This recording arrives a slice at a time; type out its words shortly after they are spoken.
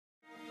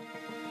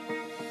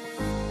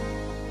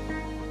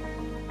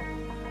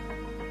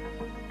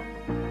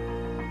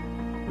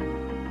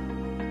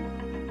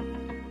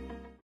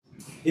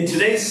In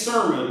today's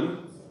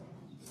sermon,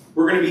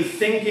 we're going to be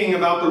thinking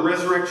about the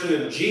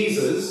resurrection of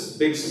Jesus,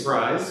 big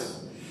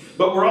surprise,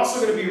 but we're also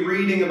going to be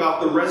reading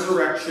about the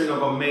resurrection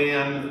of a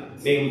man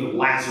named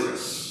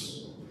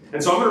Lazarus.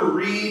 And so I'm going to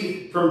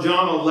read from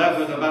John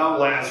 11 about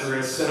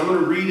Lazarus, and I'm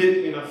going to read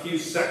it in a few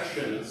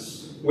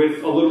sections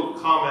with a little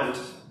comment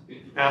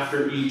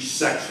after each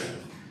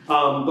section.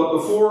 But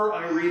before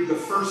I read the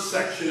first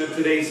section of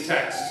today's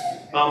text,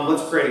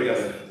 let's pray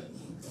together.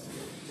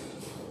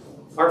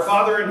 Our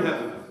Father in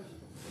heaven,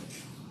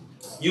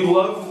 you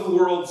loved the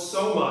world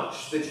so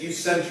much that you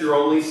sent your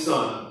only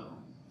Son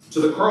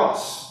to the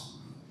cross.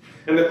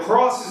 And the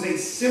cross is a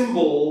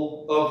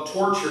symbol of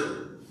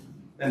torture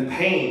and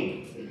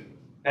pain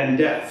and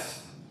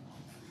death.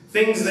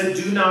 Things that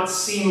do not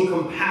seem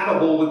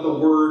compatible with the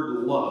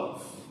word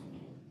love.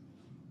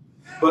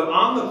 But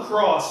on the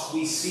cross,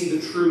 we see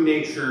the true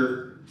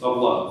nature of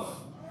love.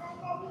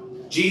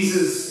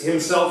 Jesus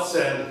himself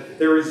said,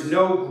 there is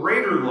no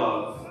greater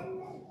love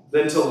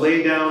than to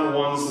lay down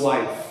one's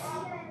life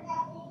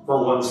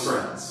for one's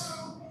friends.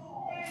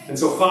 And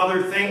so,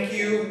 Father, thank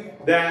you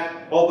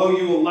that although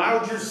you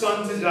allowed your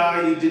Son to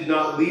die, you did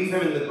not leave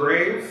him in the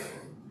grave.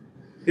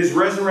 His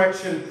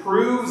resurrection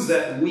proves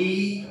that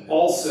we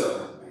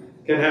also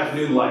can have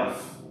new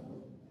life.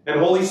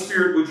 And Holy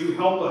Spirit, would you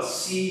help us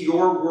see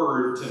your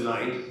word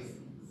tonight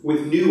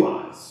with new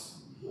eyes,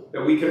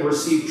 that we can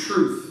receive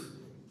truth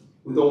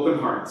with open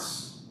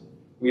hearts.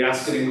 We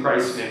ask it in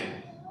Christ's name.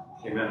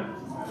 Amen.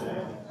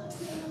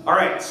 All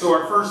right, so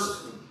our first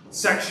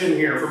section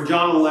here from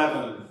John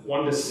 11,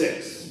 1 to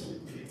 6.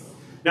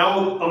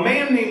 Now, a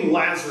man named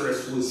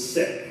Lazarus was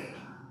sick,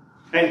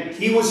 and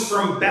he was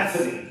from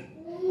Bethany,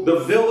 the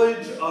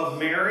village of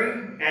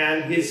Mary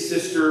and his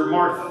sister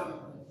Martha.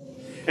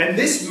 And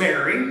this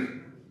Mary,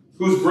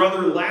 whose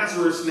brother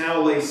Lazarus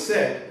now lay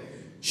sick,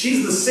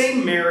 she's the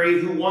same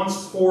Mary who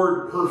once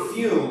poured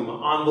perfume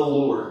on the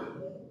Lord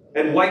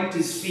and wiped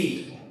his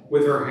feet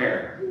with her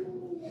hair.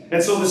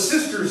 And so the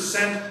sisters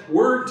sent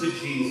word to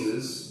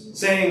Jesus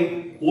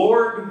saying,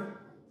 Lord,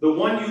 the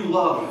one you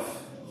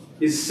love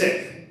is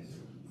sick.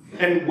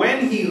 And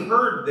when he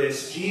heard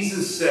this,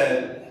 Jesus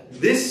said,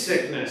 this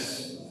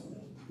sickness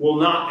will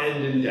not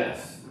end in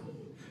death.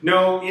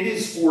 No, it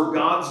is for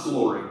God's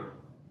glory,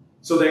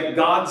 so that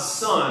God's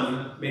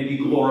Son may be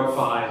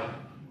glorified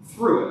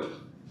through it.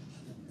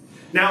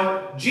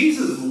 Now,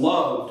 Jesus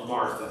loved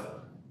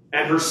Martha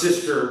and her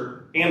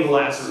sister and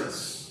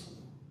Lazarus.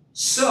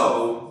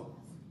 So,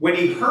 when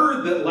he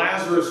heard that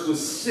Lazarus was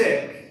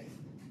sick,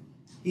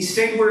 he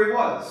stayed where he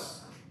was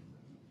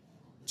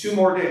 2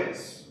 more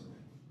days.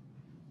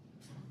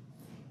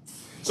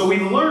 So we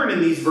learn in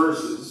these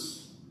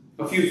verses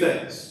a few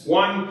things.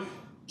 One,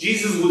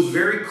 Jesus was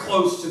very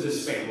close to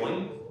this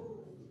family.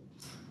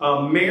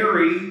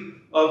 Mary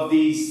of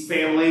the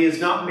family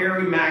is not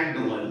Mary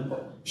Magdalene.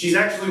 She's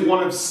actually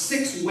one of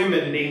 6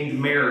 women named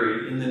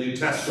Mary in the New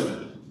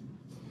Testament.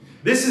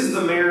 This is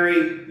the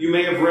Mary you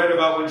may have read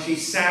about when she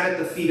sat at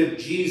the feet of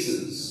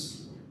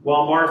Jesus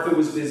while Martha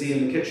was busy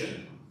in the kitchen.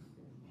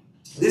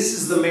 This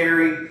is the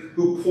Mary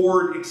who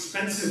poured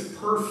expensive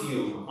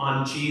perfume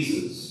on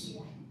Jesus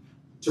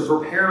to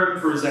prepare him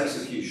for his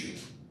execution.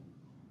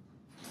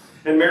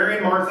 And Mary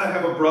and Martha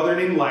have a brother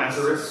named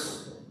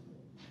Lazarus,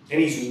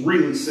 and he's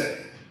really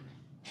sick.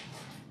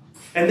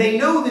 And they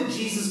know that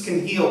Jesus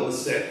can heal the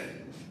sick,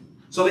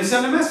 so they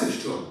send a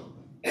message to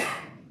him.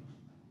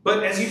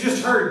 But as you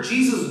just heard,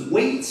 Jesus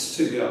waits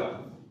to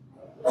go.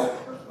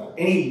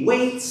 And he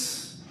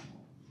waits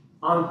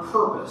on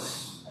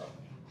purpose.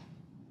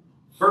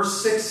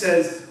 Verse 6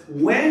 says,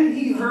 when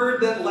he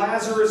heard that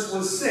Lazarus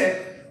was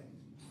sick,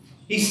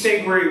 he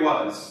stayed where he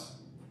was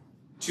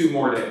 2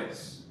 more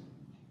days.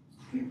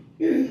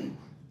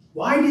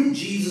 Why did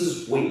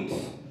Jesus wait?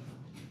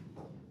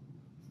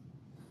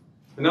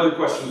 Another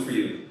question for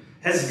you.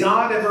 Has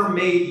God ever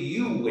made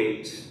you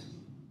wait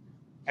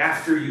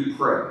after you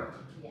pray?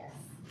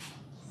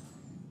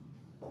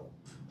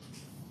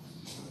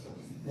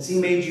 Has he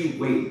made you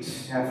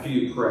wait after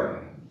you pray?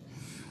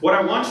 What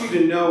I want you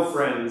to know,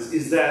 friends,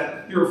 is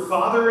that your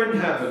Father in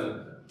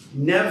heaven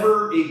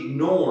never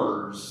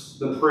ignores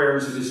the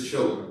prayers of his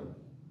children.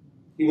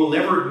 He will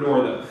never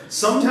ignore them.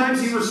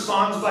 Sometimes he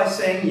responds by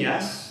saying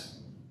yes.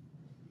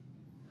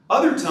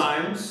 Other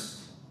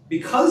times,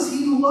 because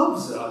he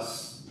loves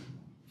us,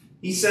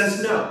 he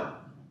says no.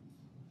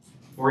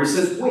 Or he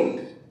says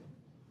wait.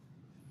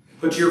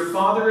 But your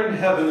Father in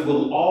heaven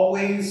will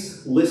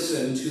always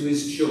listen to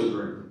his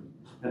children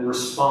and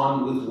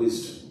respond with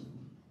wisdom.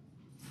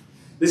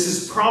 This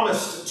is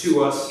promised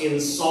to us in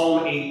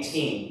Psalm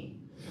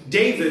 18.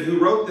 David, who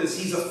wrote this,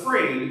 he's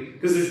afraid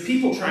because there's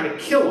people trying to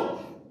kill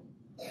him.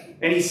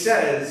 And he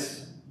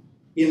says,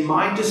 in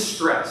my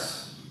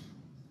distress,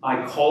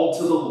 I called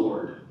to the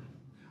Lord.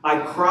 I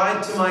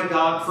cried to my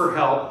God for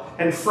help,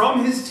 and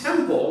from his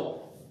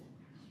temple,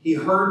 he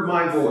heard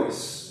my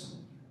voice.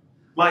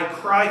 My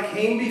cry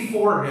came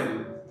before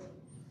him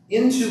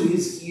into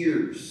his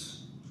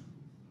ears.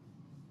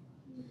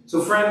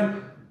 So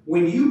friend,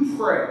 when you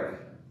pray,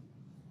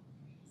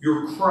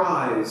 your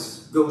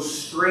cries go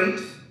straight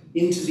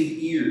into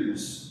the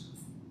ears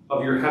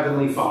of your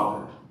heavenly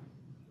Father.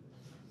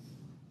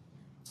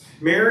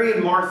 Mary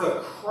and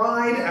Martha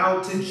cried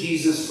out to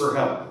Jesus for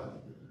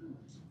help,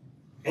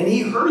 and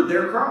he heard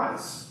their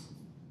cries.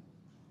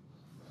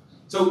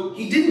 So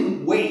he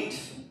didn't wait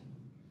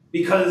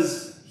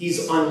because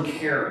he's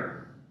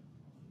uncaring.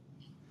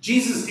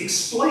 Jesus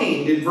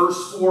explained in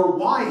verse 4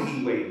 why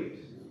he waited.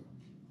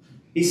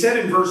 He said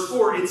in verse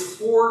 4, it's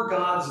for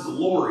God's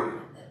glory,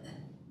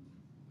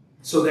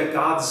 so that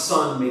God's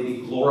Son may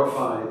be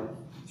glorified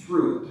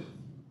through it.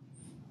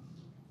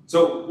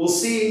 So we'll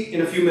see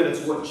in a few minutes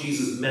what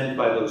Jesus meant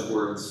by those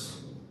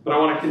words. But I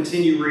want to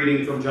continue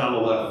reading from John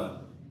 11.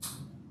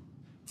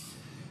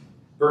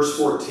 Verse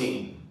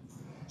 14.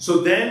 So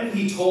then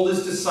he told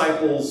his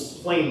disciples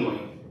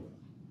plainly,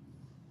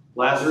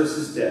 Lazarus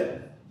is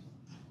dead.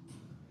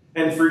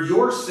 And for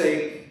your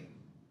sake,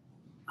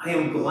 I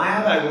am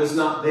glad I was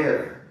not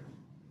there,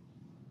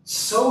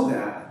 so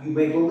that you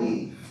may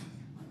believe.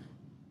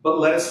 But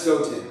let us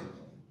go to him.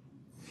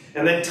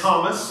 And then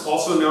Thomas,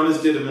 also known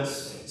as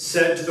Didymus,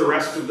 said to the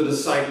rest of the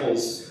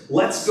disciples,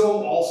 let's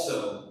go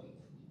also,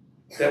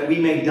 that we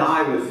may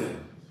die with him.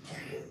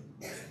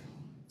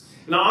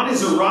 Now on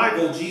his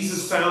arrival,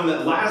 Jesus found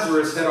that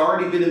Lazarus had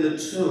already been in the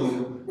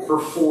tomb for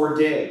 4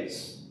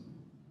 days.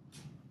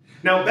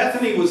 Now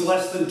Bethany was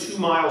less than 2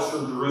 miles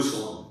from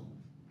Jerusalem,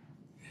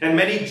 and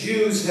many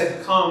Jews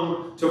had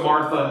come to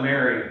Martha and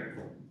Mary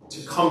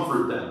to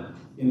comfort them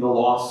in the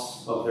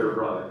loss of their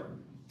brother.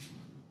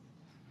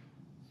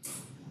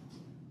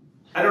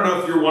 I don't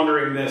know if you're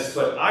wondering this,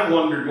 but I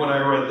wondered when I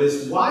read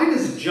this, why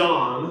does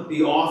John,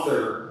 the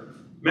author,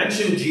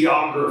 mention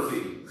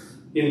geography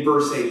in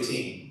verse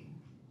 18?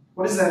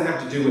 What does that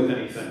have to do with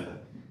anything?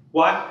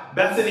 Why?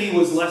 Bethany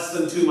was less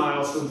than 2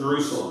 miles from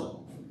Jerusalem.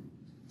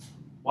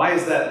 Why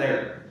is that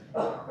there?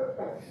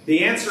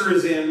 The answer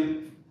is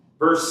in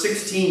verse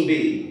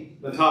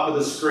 16b, the top of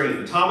the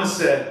screen. Thomas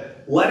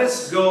said, let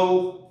us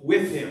go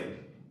with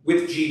him,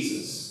 with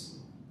Jesus,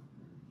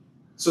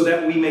 so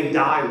that we may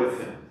die with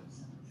him.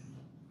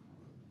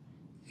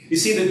 You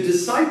see, the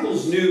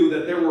disciples knew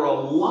that there were a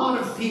lot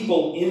of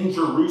people in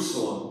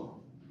Jerusalem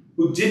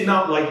who did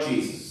not like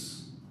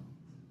Jesus.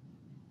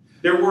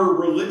 There were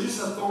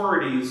religious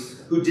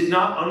authorities who did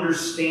not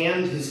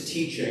understand his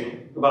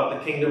teaching about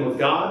the kingdom of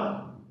God.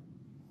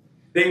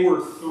 They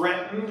were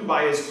threatened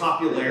by his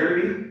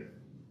popularity.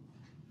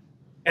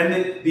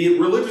 And the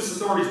religious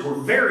authorities were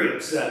very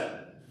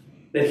upset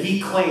that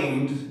he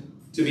claimed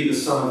to be the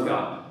Son of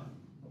God.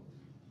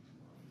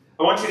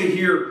 I want you to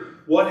hear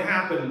what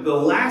happened the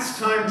last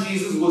time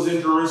Jesus was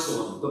in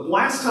Jerusalem. The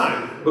last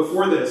time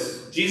before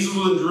this, Jesus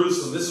was in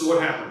Jerusalem. This is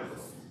what happened.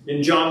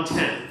 In John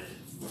 10,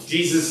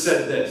 Jesus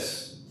said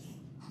this,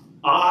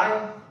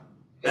 I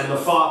and the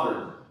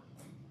Father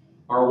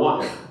are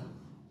one.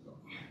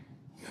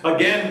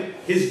 Again,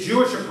 his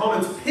Jewish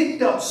opponents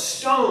picked up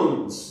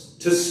stones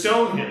to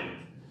stone him.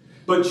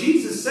 But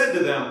Jesus said to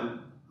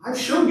them, I've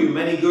shown you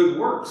many good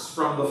works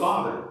from the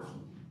Father.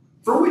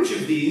 For which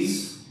of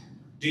these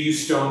do you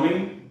stone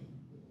me?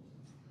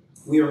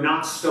 We are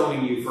not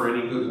stoning you for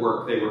any good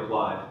work, they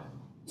replied,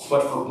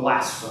 but for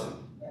blasphemy.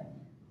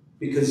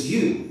 Because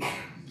you,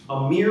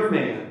 a mere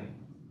man,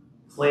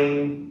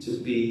 claim to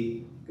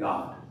be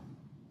God.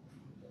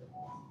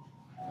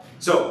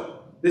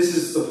 So, this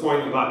is the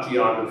point about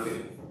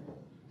geography.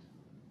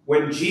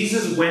 When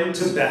Jesus went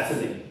to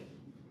Bethany,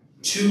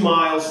 2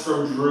 miles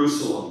from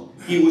Jerusalem,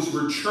 he was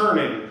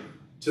returning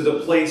to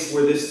the place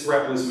where this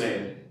threat was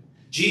made.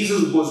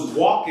 Jesus was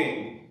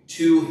walking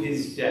to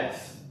his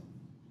death.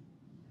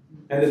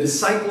 And the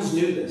disciples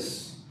knew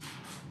this.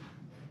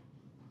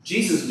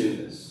 Jesus knew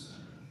this.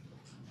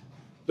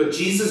 But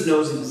Jesus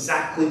knows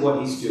exactly what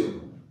he's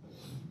doing.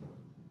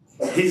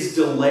 His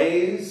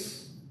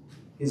delays,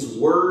 his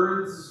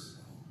words,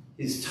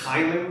 his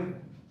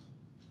timing,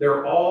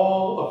 they're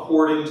all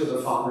according to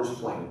the Father's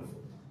plan.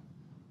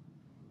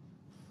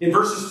 In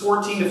verses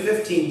 14 to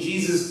 15,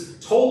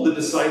 Jesus told the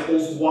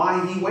disciples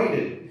why he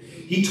waited.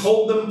 He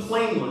told them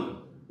plainly,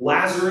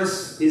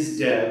 Lazarus is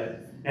dead.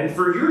 And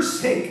for your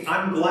sake,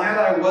 I'm glad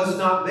I was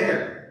not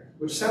there.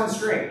 Which sounds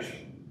strange.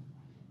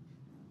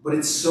 But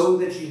it's so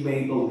that you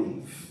may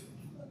believe.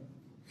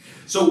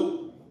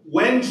 So,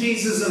 when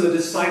Jesus and the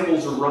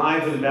disciples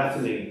arrive in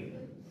Bethany,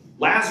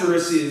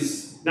 Lazarus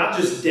is not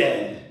just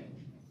dead.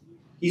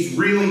 He's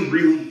really,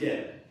 really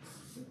dead.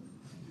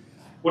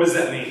 What does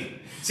that mean?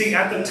 See,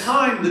 at the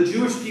time, the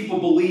Jewish people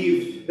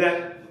believed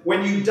that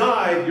when you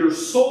died, your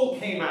soul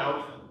came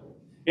out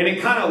and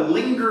it kind of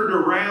lingered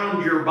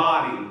around your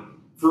body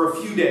for a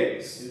few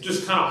days. It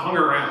just kind of hung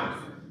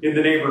around in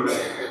the neighborhood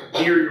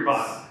near your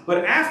body.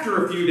 But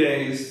after a few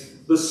days,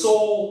 the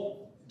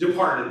soul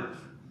departed.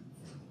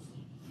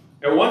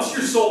 And once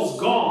your soul's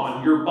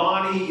gone, your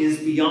body is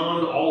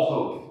beyond all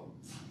hope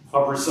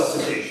of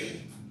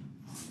resuscitation.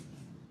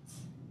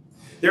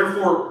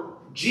 Therefore,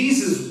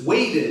 Jesus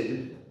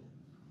waited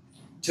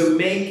to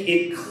make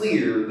it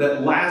clear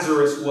that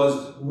Lazarus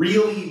was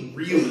really,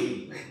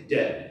 really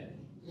dead.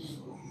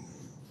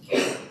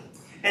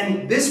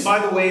 And this, by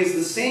the way, is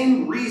the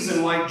same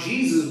reason why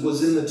Jesus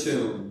was in the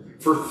tomb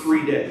for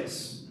 3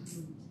 days.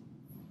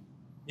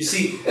 You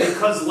see,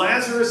 because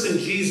Lazarus and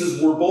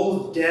Jesus were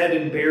both dead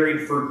and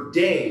buried for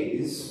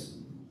days,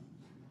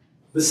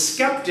 the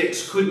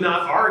skeptics could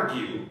not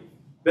argue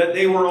that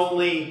they were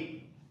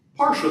only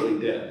partially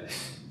dead.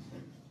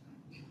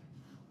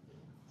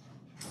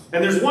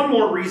 And there's one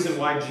more reason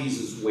why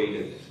Jesus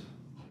waited.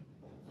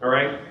 All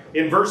right?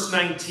 In verse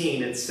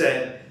 19, it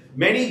said,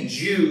 many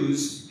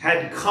Jews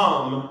had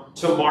come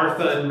to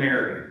Martha and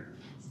Mary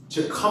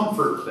to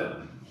comfort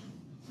them.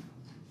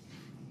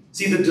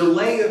 See, the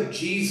delay of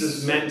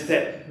Jesus meant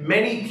that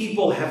many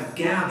people have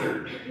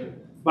gathered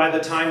by the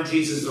time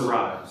Jesus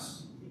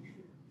arrives.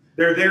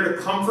 They're there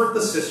to comfort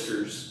the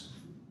sisters,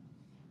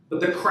 but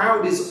the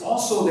crowd is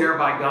also there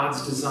by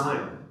God's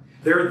design.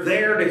 They're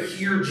there to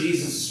hear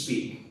Jesus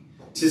speak,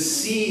 to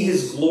see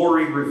his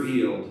glory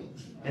revealed,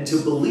 and to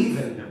believe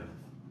in him.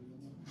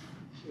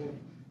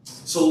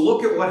 So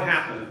look at what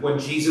happened when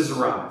Jesus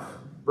arrived.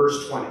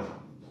 Verse 20.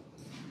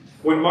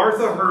 When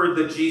Martha heard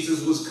that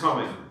Jesus was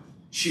coming,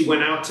 she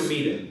went out to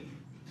meet him,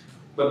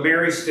 but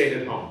Mary stayed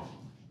at home.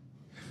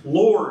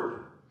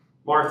 Lord,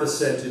 Martha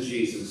said to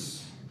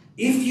Jesus,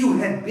 if you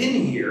had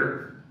been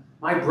here,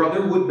 my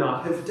brother would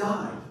not have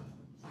died.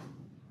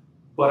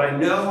 But I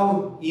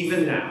know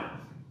even now,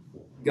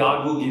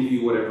 God will give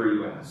you whatever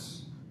you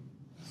ask.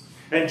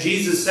 And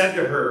Jesus said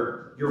to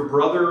her, your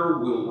brother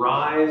will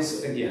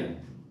rise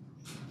again.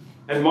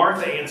 And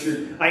Martha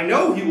answered, I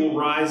know he will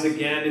rise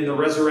again in the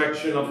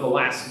resurrection of the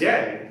last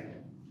day.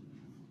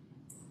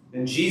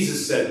 And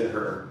Jesus said to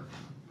her,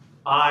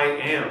 I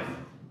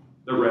am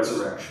the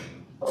resurrection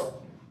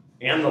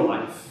and the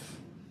life.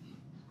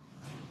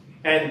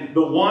 And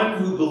the one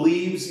who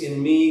believes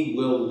in me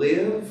will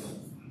live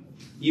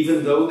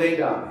even though they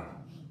die.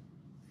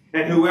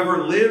 And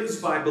whoever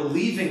lives by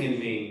believing in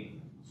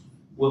me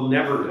will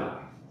never die.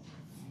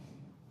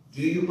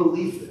 Do you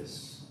believe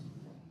this?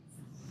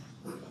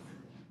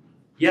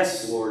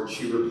 Yes, Lord,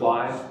 she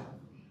replied.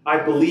 I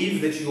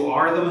believe that you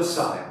are the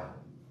Messiah,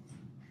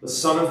 the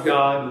Son of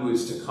God who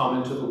is to come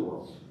into the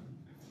world.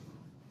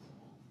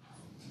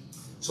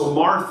 So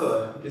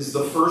Martha is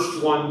the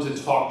first one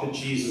to talk to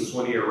Jesus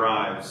when he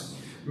arrives.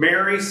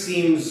 Mary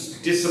seems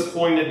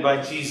disappointed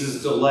by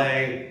Jesus'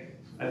 delay.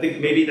 I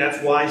think maybe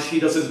that's why she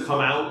doesn't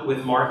come out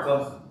with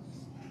Martha.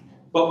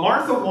 But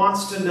Martha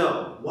wants to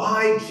know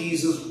why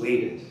Jesus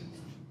waited.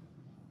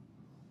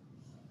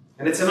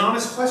 And it's an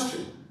honest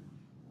question.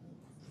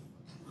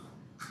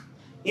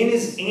 In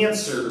his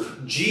answer,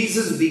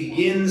 Jesus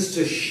begins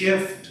to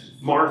shift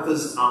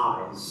Martha's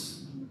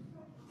eyes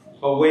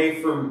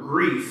away from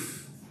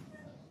grief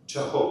to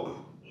hope.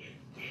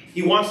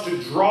 He wants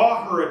to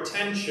draw her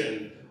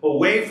attention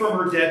away from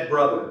her dead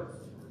brother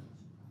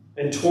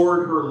and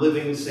toward her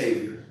living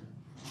Savior.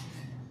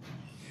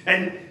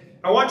 And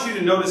I want you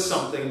to notice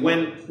something.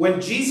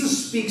 When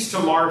Jesus speaks to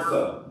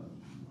Martha,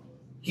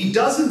 he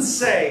doesn't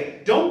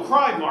say, don't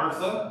cry,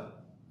 Martha,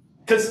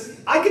 because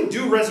I can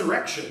do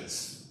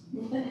resurrections.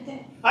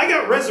 I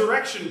got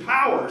resurrection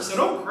power, so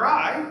don't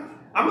cry.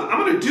 I'm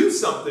going to do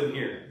something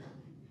here.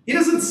 He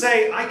doesn't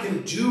say, I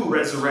can do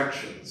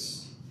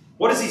resurrections.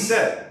 What does he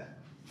say?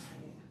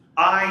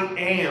 I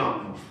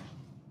am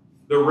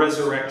the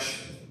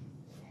resurrection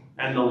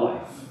and the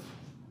life.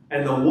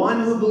 And the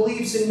one who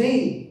believes in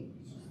me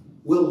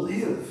will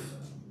live.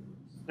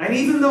 And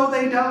even though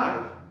they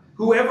die,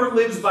 whoever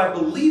lives by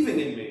believing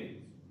in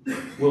me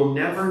will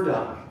never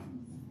die.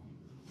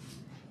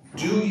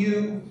 Do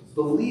you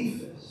believe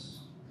this?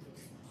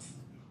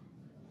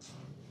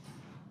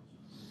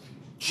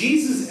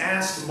 Jesus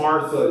asked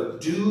Martha,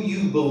 do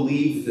you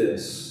believe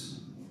this?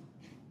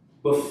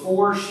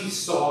 Before she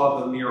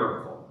saw the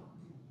miracle.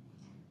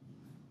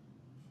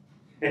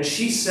 And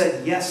she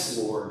said, yes,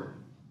 Lord,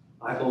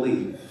 I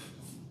believe.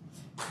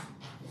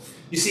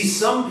 You see,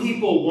 some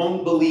people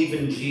won't believe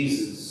in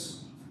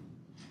Jesus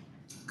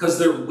because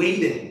they're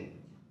waiting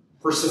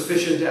for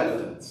sufficient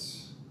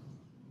evidence.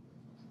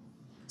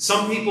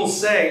 Some people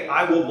say,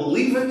 I will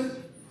believe it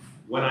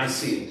when I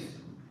see it.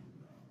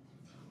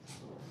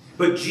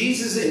 But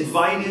Jesus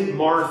invited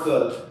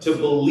Martha to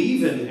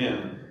believe in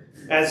him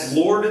as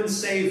Lord and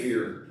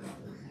Savior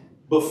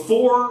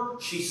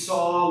before she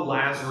saw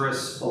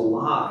Lazarus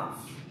alive.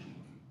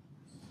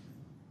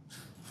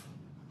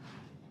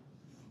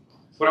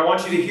 What I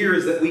want you to hear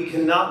is that we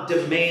cannot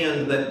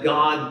demand that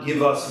God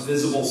give us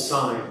visible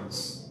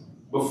signs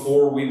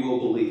before we will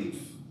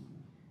believe.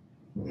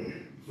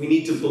 We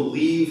need to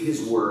believe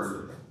his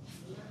word.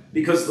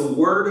 Because the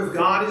word of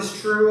God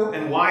is true.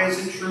 And why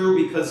is it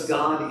true? Because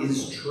God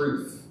is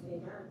truth.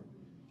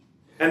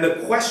 And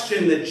the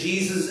question that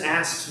Jesus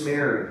asks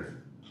Mary,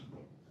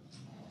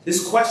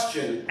 this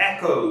question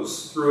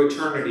echoes through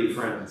eternity,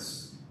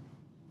 friends.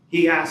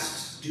 He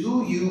asks,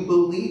 do you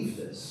believe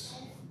this?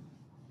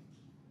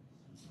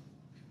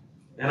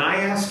 And I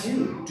ask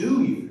you,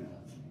 do you?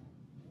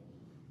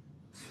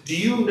 Do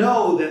you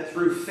know that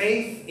through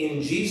faith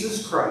in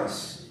Jesus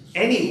Christ,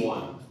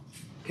 anyone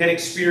can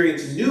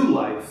experience new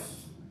life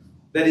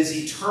that is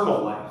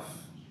eternal life?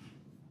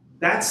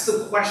 That's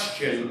the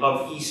question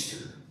of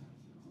Easter.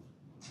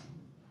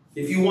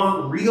 If you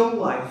want real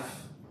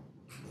life,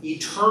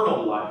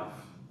 eternal life,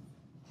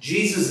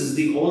 Jesus is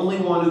the only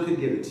one who can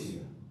give it to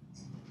you.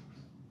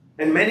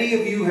 And many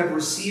of you have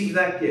received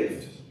that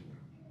gift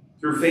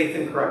through faith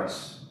in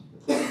Christ.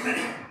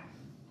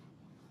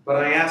 But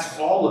I ask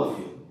all of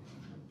you,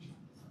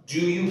 do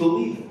you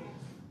believe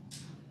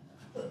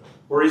it?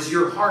 Or is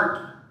your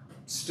heart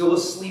still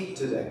asleep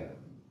today?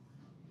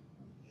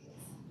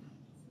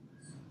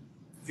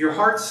 If your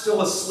heart's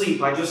still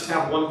asleep, I just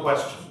have one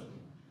question.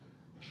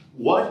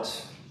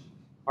 What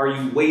are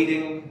you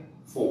waiting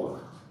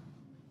for?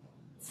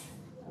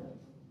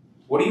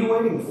 What are you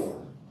waiting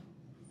for?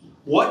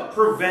 What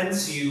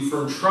prevents you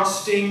from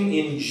trusting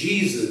in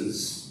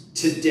Jesus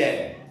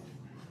today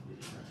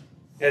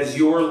as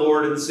your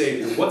Lord and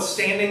Savior? What's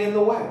standing in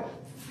the way?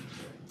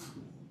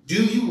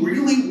 Do you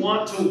really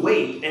want to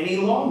wait any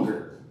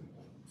longer?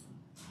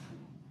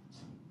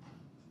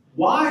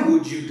 Why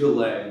would you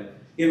delay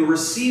in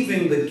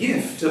receiving the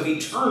gift of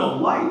eternal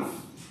life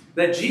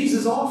that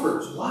Jesus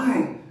offers?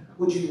 Why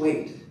would you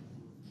wait?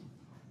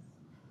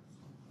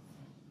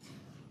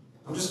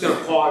 I'm just going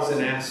to pause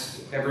and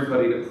ask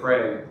everybody to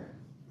pray.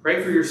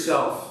 Pray for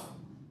yourself.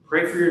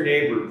 Pray for your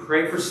neighbor.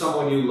 Pray for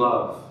someone you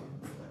love.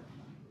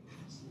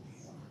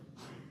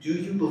 Do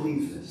you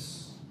believe this?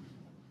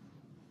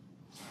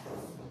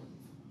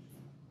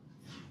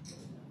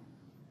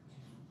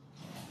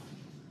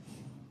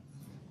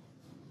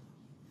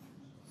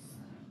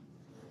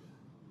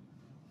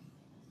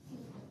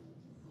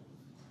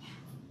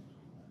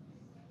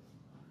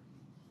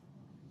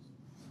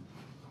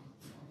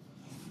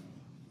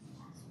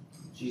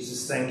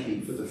 Jesus, thank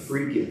you for the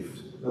free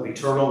gift of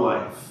eternal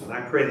life. And I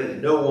pray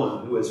that no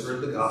one who has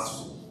heard the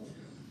gospel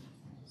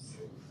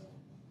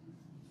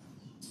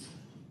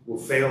will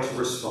fail to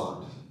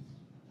respond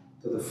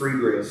to the free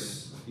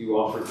grace you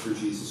offer through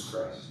Jesus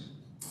Christ.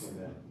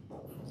 Amen.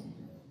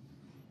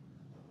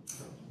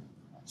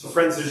 So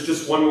friends, there's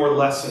just one more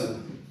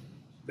lesson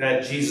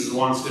that Jesus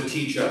wants to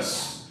teach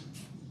us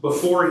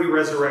before he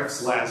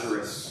resurrects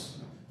Lazarus.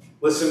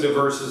 Listen to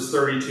verses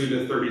 32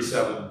 to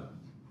 37.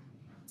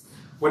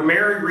 When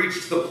Mary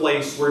reached the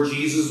place where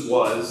Jesus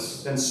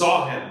was and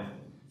saw him,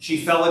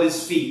 she fell at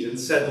his feet and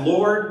said,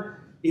 "Lord,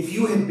 if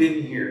you had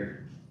been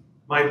here,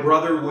 my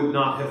brother would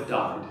not have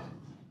died."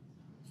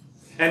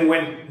 And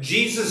when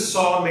Jesus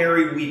saw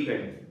Mary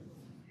weeping,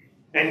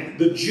 and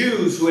the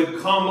Jews who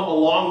had come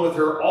along with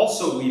her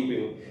also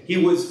weeping, he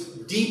was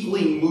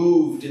deeply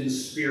moved in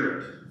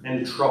spirit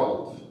and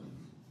troubled.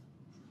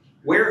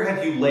 "Where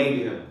have you laid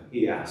him?"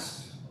 he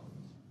asked.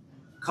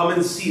 "Come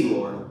and see,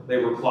 Lord," they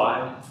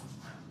replied.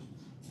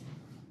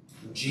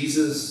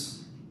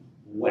 Jesus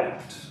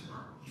wept.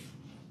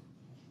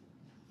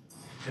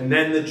 And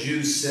then the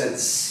Jews said,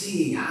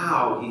 "See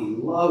how he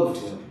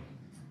loved him."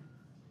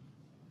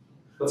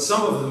 But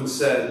some of them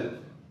said,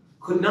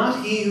 "Could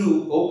not he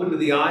who opened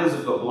the eyes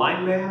of the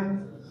blind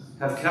man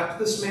have kept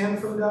this man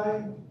from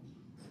dying?"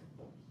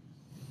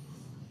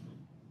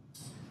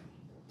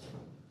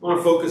 I want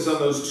to focus on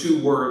those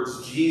two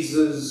words,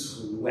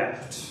 Jesus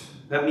wept.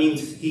 That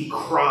means he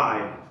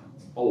cried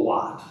a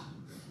lot.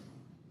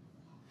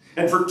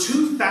 And for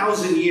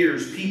 2,000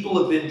 years, people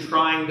have been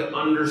trying to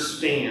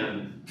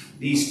understand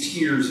these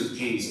tears of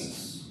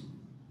Jesus.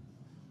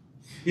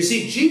 You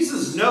see,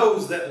 Jesus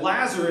knows that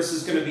Lazarus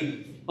is going to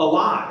be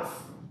alive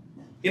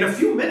in a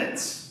few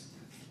minutes.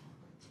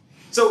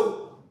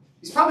 So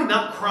he's probably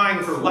not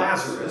crying for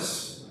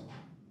Lazarus.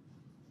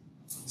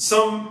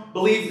 Some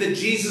believe that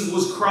Jesus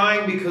was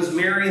crying because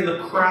Mary and the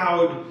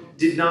crowd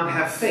did not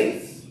have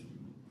faith.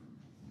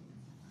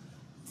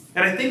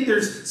 And I think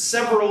there's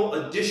several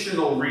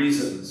additional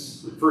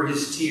reasons for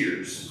his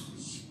tears.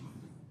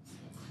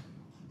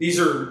 This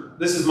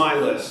is my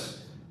list.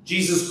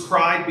 Jesus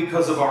cried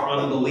because of our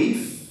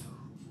unbelief.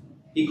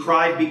 He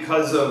cried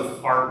because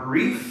of our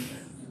grief.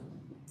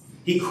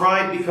 He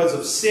cried because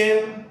of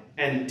sin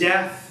and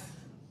death.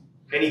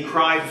 And he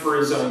cried for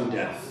his own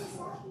death.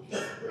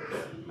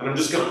 And I'm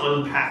just going to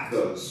unpack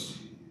those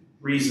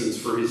reasons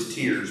for his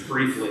tears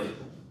briefly.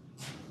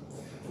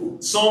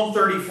 Psalm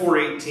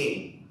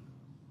 34:18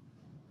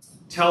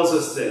 tells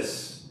us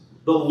this: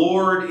 "The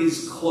Lord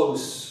is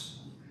close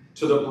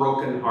to the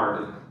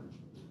brokenhearted."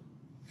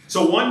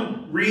 So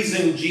one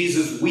reason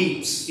Jesus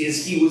weeps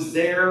is he was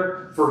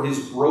there for his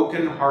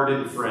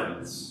brokenhearted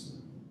friends.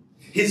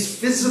 His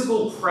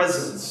physical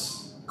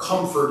presence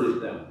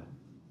comforted them.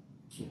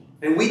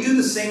 And we do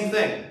the same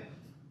thing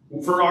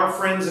for our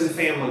friends and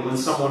family when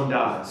someone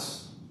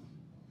dies.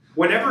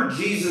 Whenever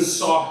Jesus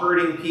saw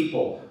hurting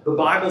people, the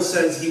Bible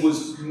says he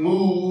was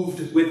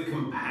moved with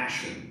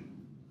compassion.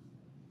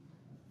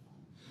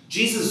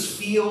 Jesus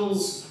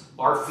feels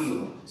our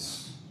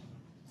feelings.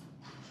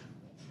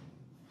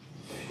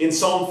 In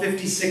Psalm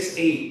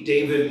 56:8,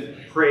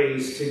 David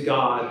prays to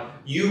God,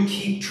 "You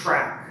keep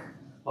track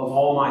of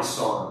all my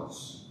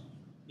sorrows.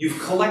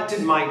 You've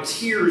collected my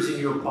tears in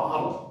your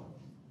bottle.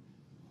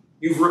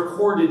 You've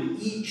recorded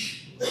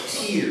each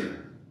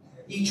tear,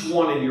 each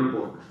one in your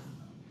book."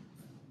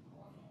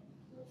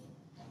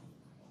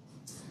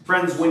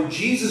 Friends, when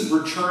Jesus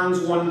returns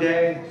one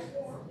day,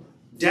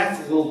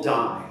 death will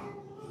die,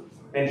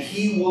 and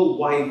he will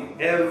wipe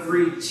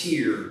every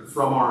tear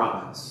from our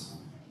eyes.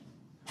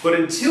 But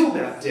until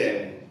that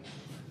day,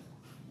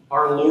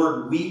 our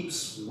Lord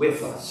weeps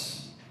with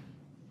us.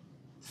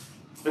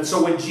 And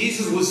so when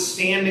Jesus was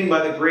standing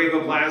by the grave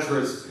of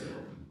Lazarus,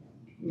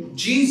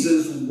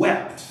 Jesus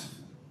wept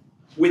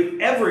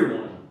with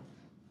everyone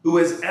who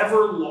has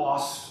ever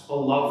lost a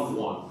loved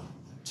one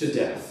to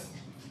death.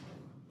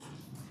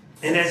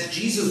 And as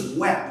Jesus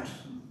wept,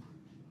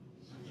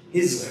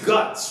 his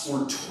guts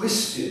were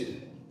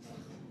twisted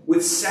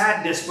with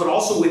sadness, but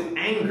also with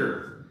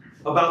anger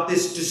about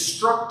this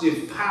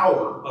destructive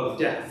power of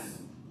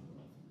death.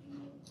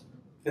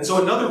 And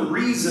so another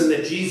reason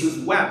that Jesus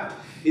wept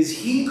is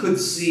he could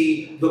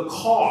see the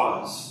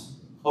cause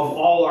of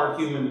all our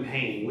human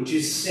pain, which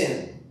is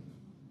sin.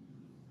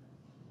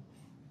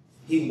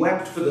 He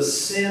wept for the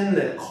sin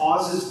that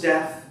causes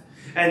death,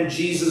 and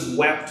Jesus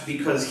wept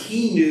because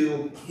he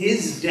knew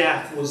his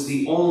death was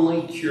the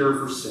only cure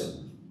for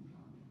sin.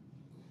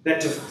 That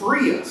to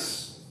free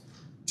us,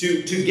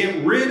 to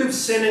get rid of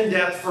sin and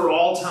death for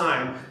all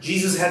time,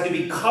 Jesus had to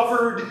be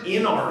covered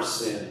in our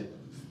sin,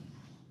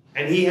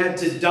 and he had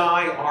to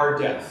die our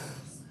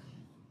death.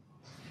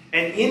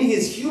 And in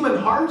his human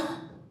heart,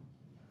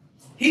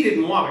 he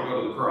didn't want to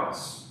go to the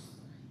cross.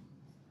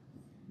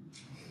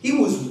 He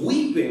was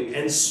weeping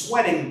and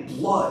sweating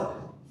blood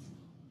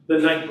the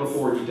night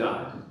before he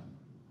died.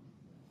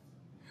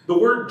 The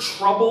word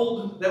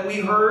troubled that we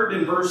heard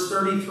in verse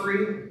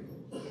 33,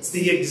 it's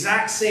the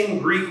exact same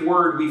Greek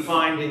word we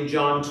find in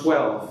John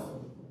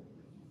 12.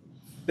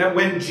 That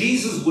when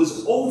Jesus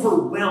was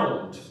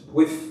overwhelmed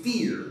with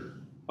fear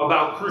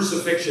about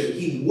crucifixion,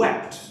 he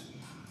wept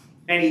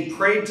and he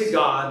prayed to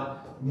God,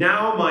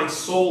 "Now my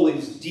soul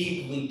is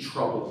deeply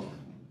troubled.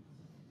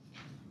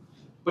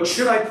 But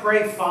should I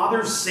pray,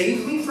 Father,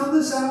 save me from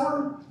this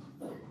hour?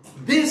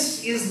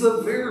 This is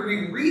the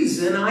very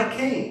reason I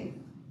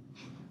came.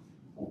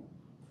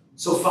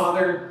 So,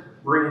 Father,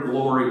 bring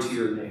glory to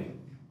your name."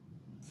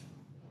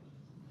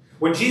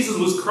 When Jesus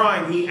was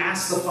crying, he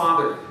asked the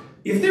Father,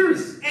 "If there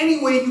is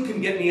any way you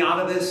can get me out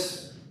of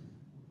this,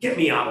 get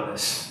me out of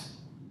this.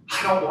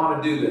 I don't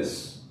want to do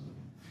this."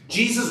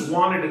 Jesus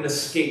wanted an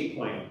escape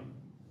plan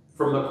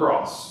from the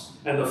cross,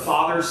 and the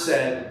Father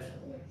said,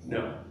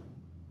 "No."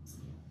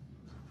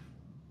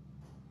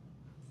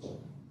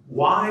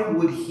 Why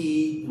would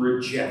he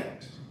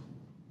reject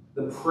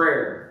the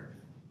prayer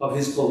of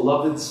his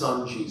beloved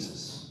Son,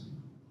 Jesus?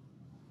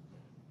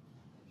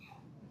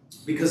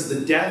 Because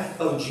the death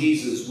of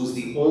Jesus was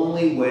the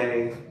only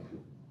way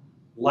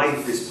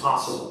life is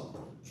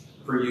possible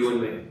for you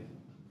and me.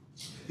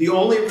 The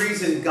only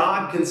reason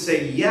God can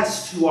say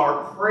yes to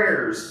our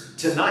prayers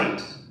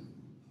tonight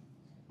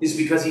is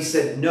because he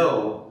said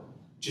no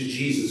to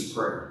Jesus'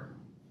 prayer.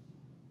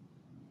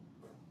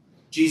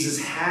 Jesus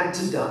had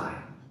to die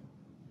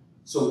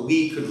so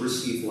we could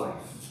receive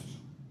life.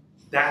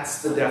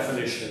 That's the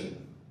definition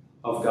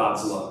of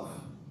God's love.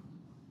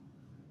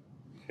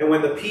 And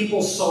when the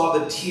people saw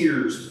the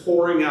tears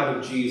pouring out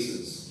of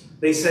Jesus,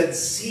 they said,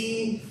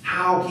 "See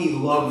how he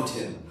loved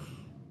him."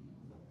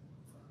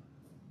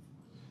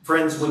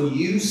 Friends, when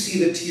you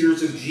see the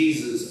tears of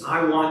Jesus,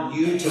 I want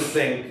you to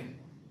think,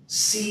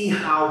 "See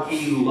how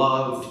he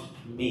loved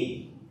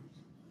me.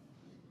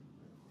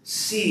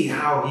 See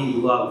how he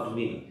loved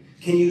me."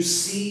 Can you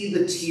see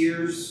the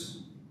tears?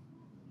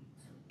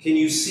 Can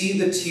you see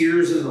the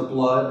tears in the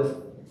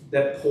blood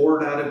that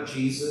poured out of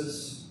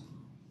Jesus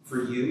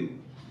for you?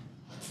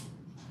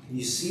 Can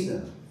you see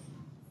them?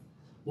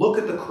 Look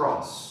at the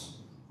cross.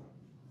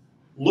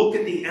 Look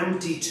at the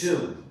empty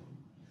tomb.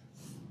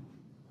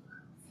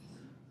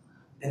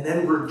 And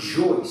then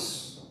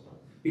rejoice,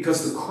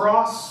 because the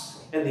cross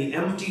and the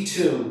empty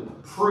tomb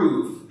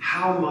prove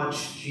how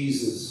much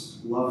Jesus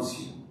loves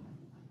you.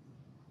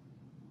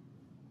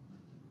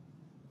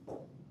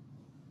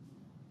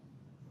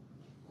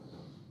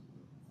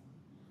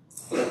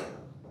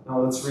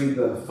 Now let's read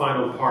the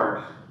final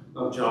part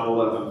of John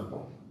 11,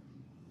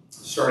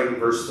 starting in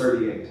verse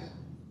 38.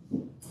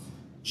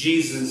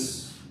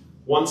 Jesus,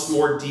 once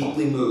more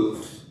deeply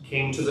moved,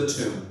 came to the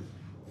tomb.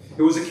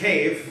 It was a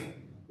cave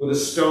with a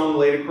stone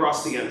laid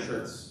across the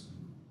entrance.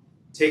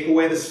 "Take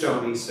away the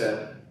stone," he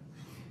said.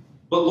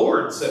 "But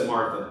Lord," said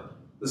Martha,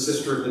 the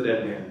sister of the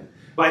dead man,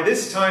 "by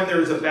this time there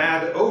is a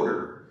bad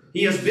odor.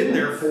 He has been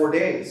there 4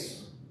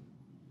 days."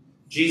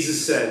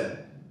 Jesus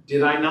said,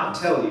 "Did I not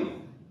tell you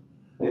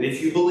that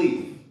if you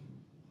believe,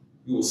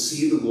 you will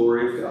see the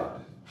glory of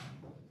God?"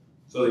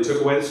 So they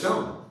took away the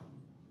stone.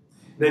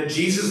 Then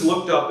Jesus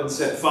looked up and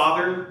said,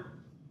 "Father,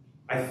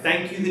 I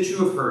thank you that you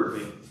have heard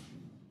me.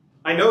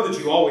 I know that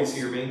you always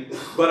hear me,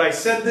 but I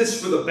said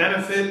this for the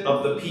benefit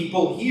of the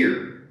people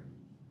here,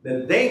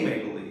 that they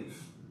may believe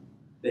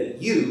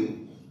that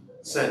you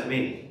sent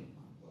me."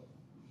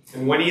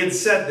 And when he had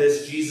said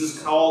this,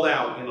 Jesus called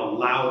out in a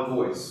loud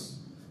voice,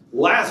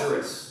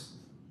 "Lazarus,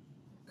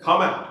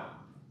 come out."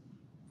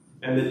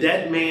 And the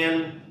dead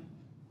man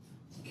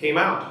came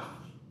out.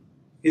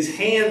 His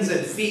hands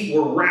and feet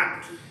were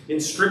wrapped in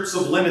strips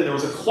of linen. There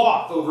was a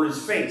cloth over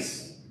his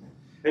face.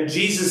 And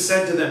Jesus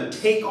said to them,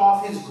 "Take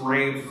off his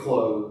grave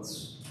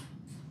clothes.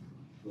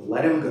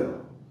 Let him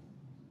go."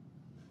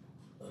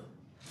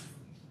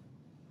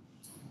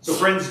 So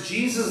friends,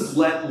 Jesus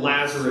let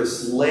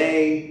Lazarus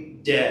lay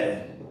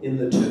dead in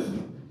the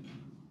tomb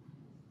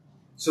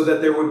so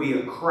that there would be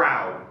a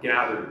crowd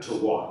gathered to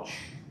watch.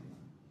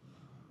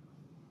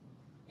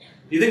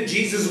 Do you think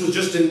Jesus was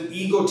just an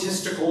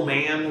egotistical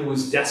man who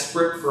was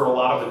desperate for a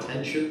lot of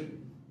attention?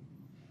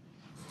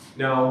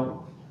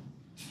 No.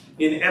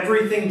 In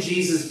everything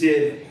Jesus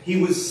did,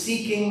 he was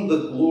seeking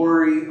the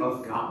glory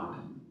of God.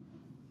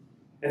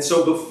 And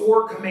so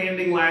before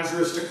commanding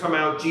Lazarus to come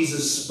out,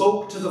 Jesus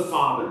spoke to the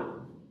Father.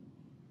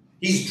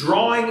 He's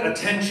drawing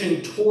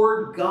attention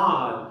toward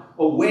God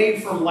away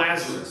from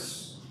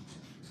Lazarus.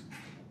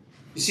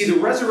 You see, the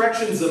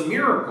resurrection is a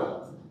miracle.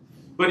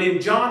 But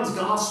in John's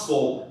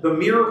gospel, the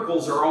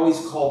miracles are always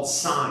called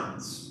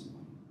signs.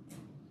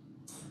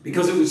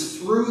 Because it was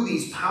through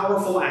these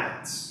powerful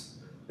acts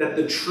that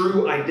the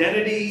true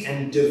identity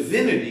and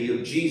divinity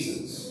of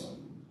Jesus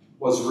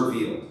was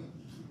revealed.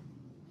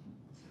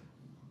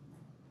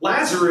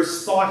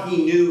 Lazarus thought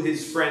he knew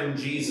his friend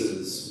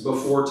Jesus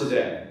before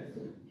today.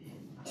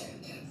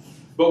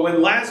 But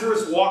when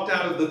Lazarus walked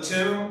out of the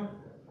tomb,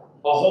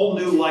 a whole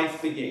new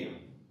life began.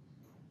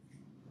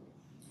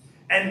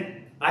 And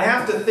I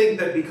have to think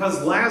that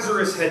because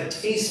Lazarus had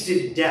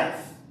tasted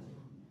death,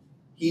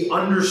 he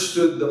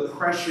understood the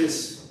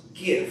precious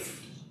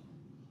gift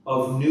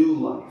of new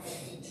life.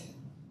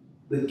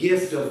 The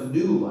gift of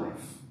new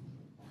life.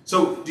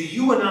 So, do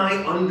you and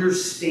I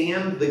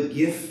understand the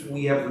gift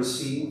we have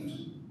received?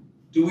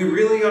 Do we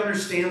really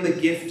understand the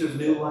gift of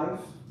new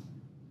life?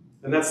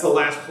 And that's the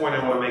last point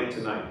I want to make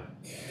tonight.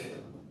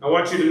 I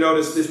want you to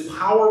notice this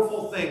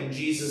powerful thing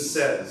Jesus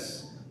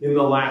says in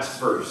the last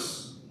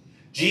verse.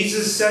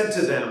 Jesus said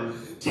to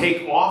them,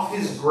 "Take off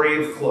his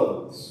grave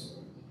clothes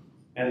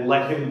and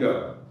let him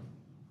go."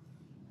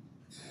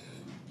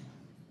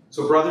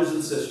 So brothers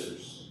and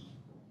sisters,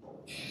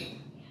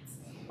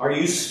 are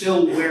you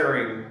still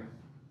wearing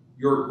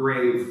your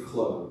grave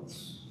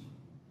clothes?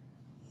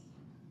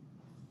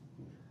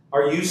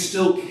 Are you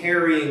still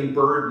carrying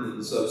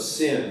burdens of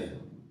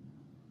sin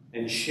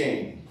and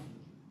shame?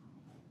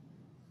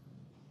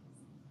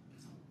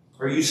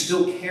 Are you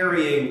still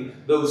carrying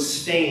those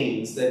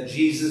stains that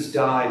Jesus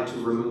died to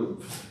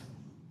remove?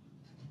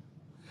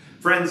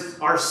 Friends,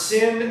 our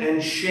sin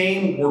and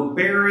shame were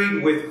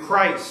buried with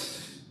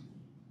Christ.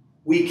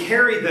 We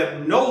carry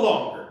them no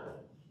longer.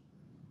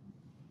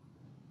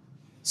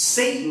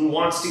 Satan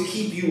wants to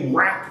keep you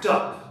wrapped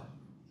up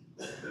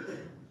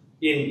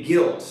in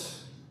guilt,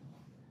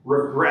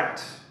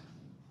 regret,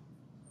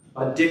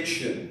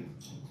 addiction,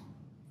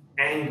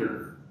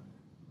 anger,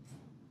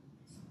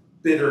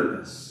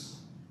 bitterness.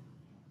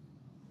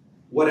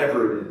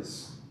 Whatever it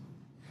is.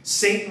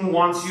 Satan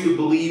wants you to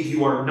believe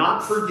you are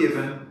not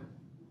forgiven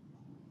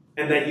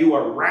and that you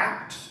are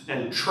wrapped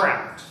and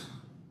trapped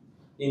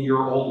in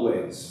your old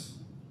ways.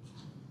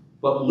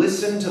 But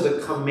listen to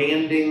the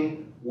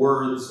commanding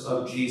words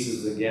of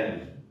Jesus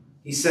again.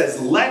 He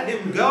says, "Let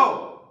him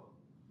go.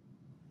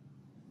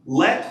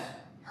 Let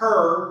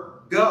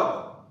her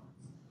go."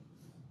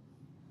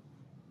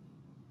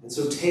 And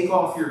so take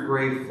off your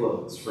grave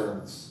clothes,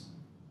 friends.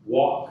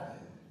 Walk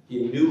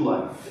in new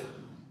life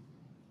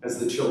as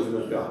the children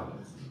of God.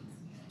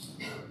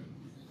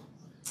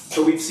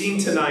 So we've seen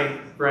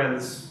tonight,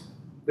 friends,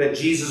 that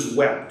Jesus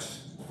wept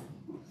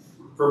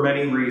for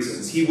many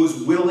reasons. He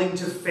was willing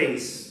to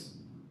face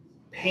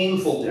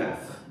painful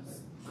death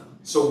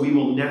so we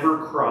will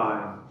never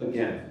cry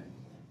again.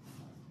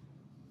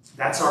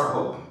 That's our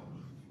hope.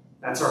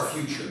 That's our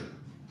future.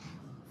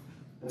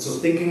 And so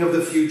thinking of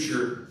the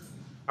future,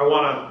 I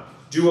want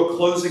to do a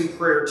closing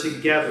prayer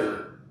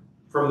together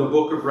from the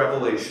book of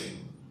Revelation.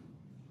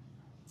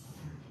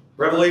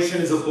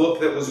 Revelation is a book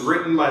that was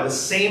written by the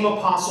same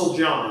Apostle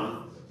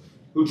John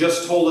who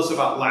just told us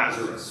about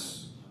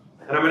Lazarus.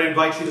 And I'm going to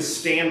invite you to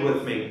stand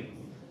with me.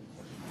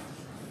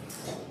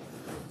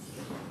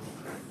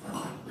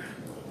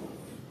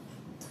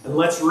 And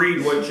let's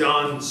read what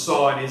John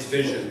saw in his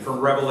vision from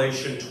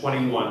Revelation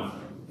 21.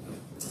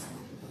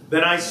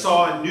 "Then I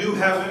saw a new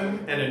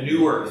heaven and a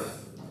new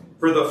earth,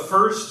 for the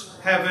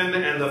first heaven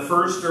and the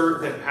first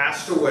earth had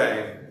passed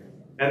away,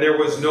 and there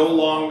was no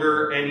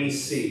longer any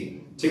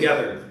sea."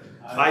 Together.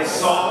 "I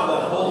saw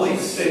the holy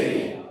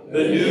city,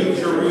 the new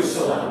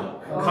Jerusalem,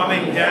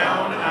 coming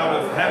down out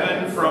of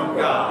heaven from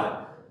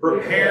God,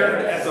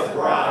 prepared as a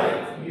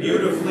bride,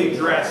 beautifully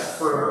dressed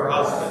for her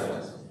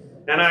husband.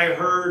 And I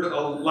heard a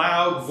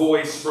loud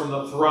voice from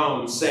the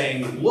throne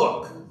saying,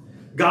 'Look,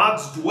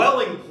 God's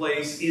dwelling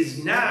place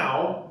is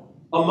now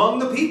among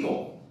the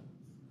people,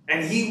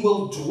 and he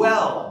will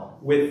dwell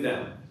with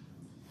them.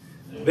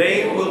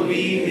 They will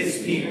be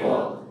his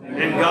people,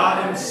 and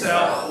God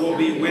himself will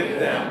be with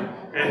them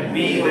and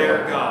be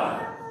their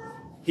God.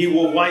 He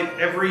will wipe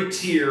every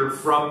tear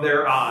from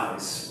their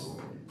eyes.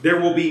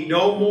 There will be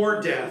no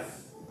more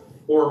death,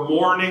 or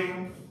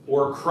mourning,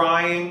 or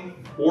crying,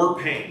 or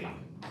pain,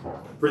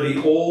 For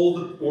the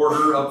old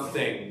order of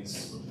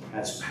things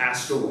has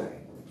passed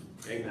away.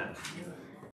 Amen.